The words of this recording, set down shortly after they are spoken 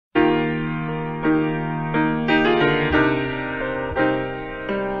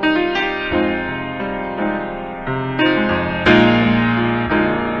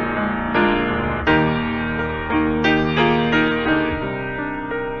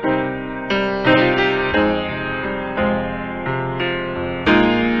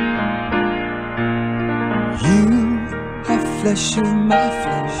flesh of my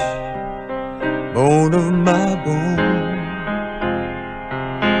flesh, bone of my bone.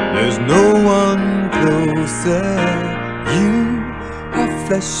 There's no one closer. You are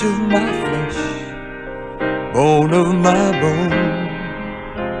flesh of my flesh, bone of my bone.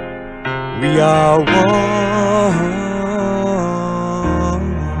 We are one.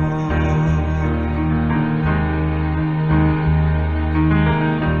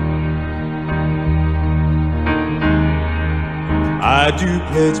 I do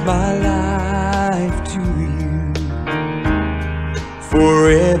pledge my life to you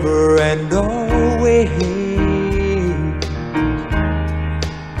forever and always.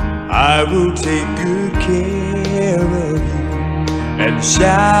 I will take good care of you and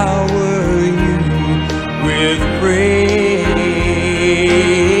shower you with praise.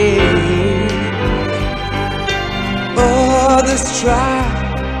 Others try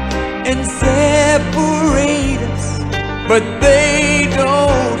and separate us, but they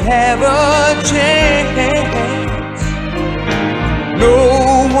don't have a chance. No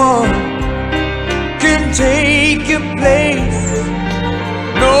one can take your place,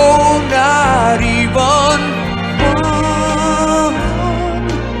 no, not even one.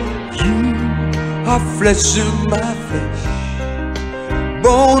 You are flesh of my flesh,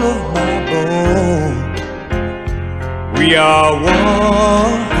 bone of my bone. We are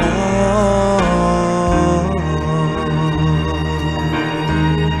one.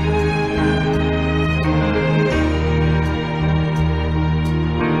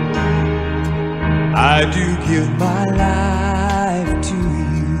 I do give my life to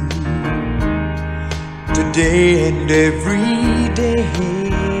you today and every day.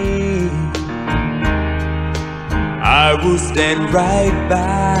 I will stand right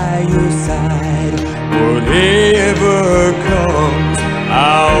by your side, whatever comes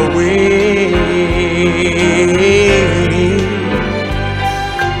our way.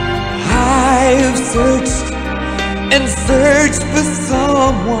 I have searched and searched for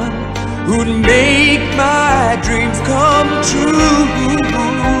someone who'd make my dreams come true,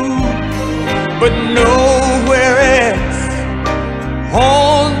 but nowhere else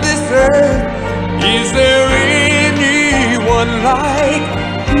on this earth is there anyone like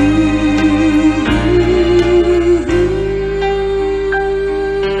you.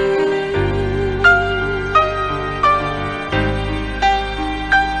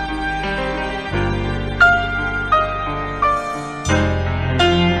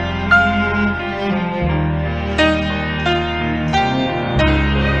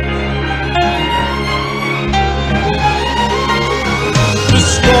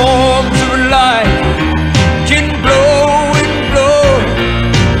 Storms of life can blow and blow,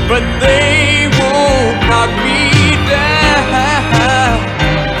 but they won't knock me down.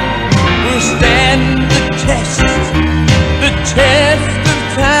 We'll stand the test of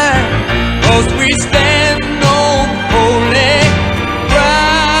time, 'cause we stand on holy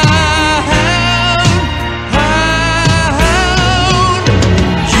ground.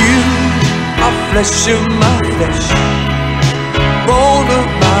 You are flesh of my flesh, bone of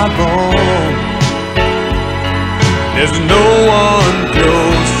my bone. There's no one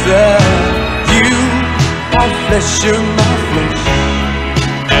closer. You are flesh of my flesh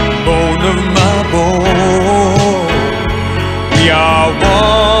and bone of my bone. We are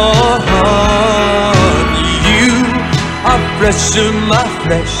one. You are flesh of my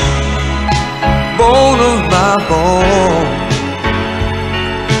flesh, bone of my bone.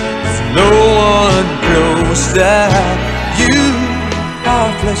 There's no one closer. You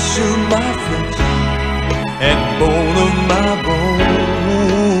are flesh of my flesh and bone of my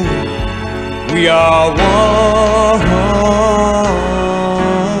bone. We are one.